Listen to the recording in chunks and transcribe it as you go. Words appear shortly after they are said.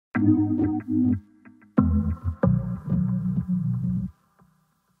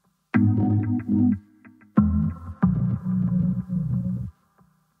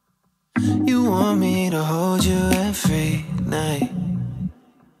hold you every night,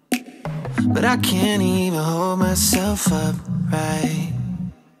 but I can't even hold myself up right.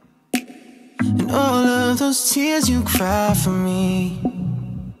 And all of those tears you cry for me,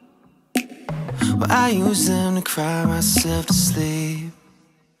 well, I use them to cry myself to sleep.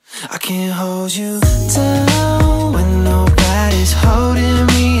 I can't hold you down when nobody's holding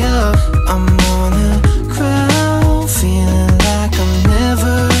me up. I'm on the ground, feeling like I'm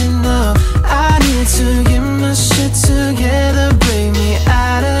never enough. I need to get my shit together, break me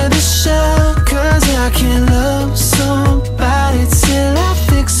out of the shell. Cause I can't love somebody till I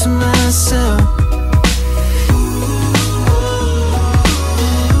fix myself.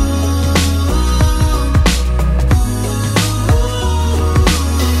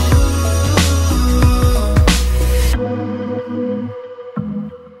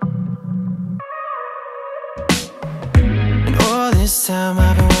 This time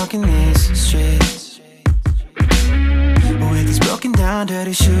I've been walking these streets with these broken down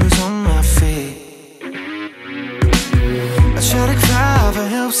dirty shoes on my feet. I try to cry for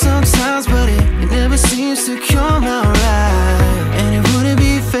help sometimes, but it never seems to come out right. And it wouldn't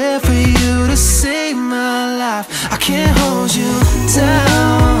be fair for you to save my life. I can't hold you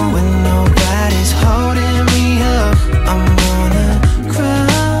down when nobody's holding me up. I'm on the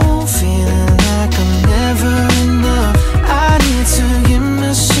ground, feeling like I'm never enough. I need to get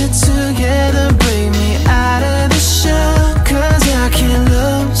my shit together, break me out of the shell. Cause I can't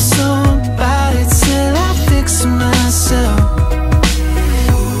love somebody till I fix myself.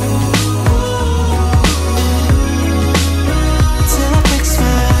 Till I fix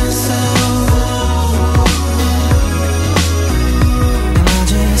myself. And I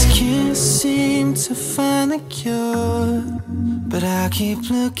just can't seem to find the cure, but I keep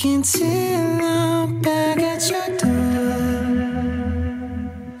looking till I'm back at your door.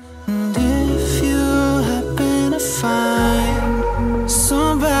 And if you happen to find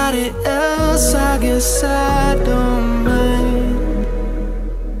somebody else, I guess I don't mind.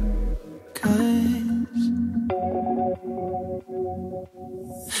 'Cause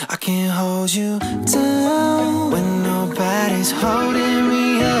I can't hold you